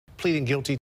pleading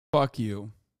guilty. Fuck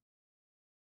you.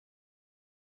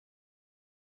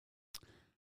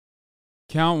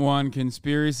 Count one,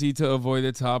 conspiracy to avoid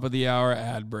the top of the hour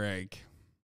ad break.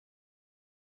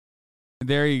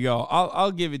 There you go.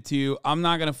 I'll give it to you. I'm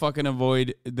not gonna fucking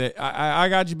avoid that. I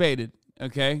got you baited.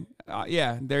 Okay.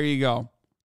 Yeah. There you go.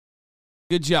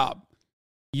 Good job.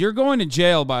 You're going to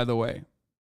jail, by the way.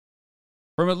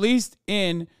 From at least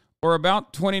in or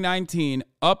about 2019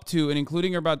 up to and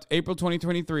including or about April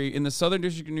 2023 in the Southern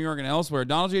District of New York and elsewhere,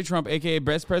 Donald J. Trump, a.k.a.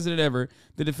 best president ever,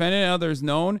 the defendant and others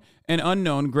known and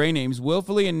unknown gray names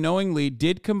willfully and knowingly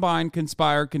did combine,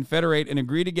 conspire, confederate, and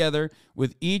agree together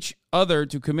with each other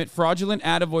to commit fraudulent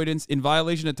ad avoidance in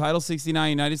violation of Title 69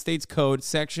 United States Code,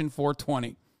 Section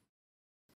 420.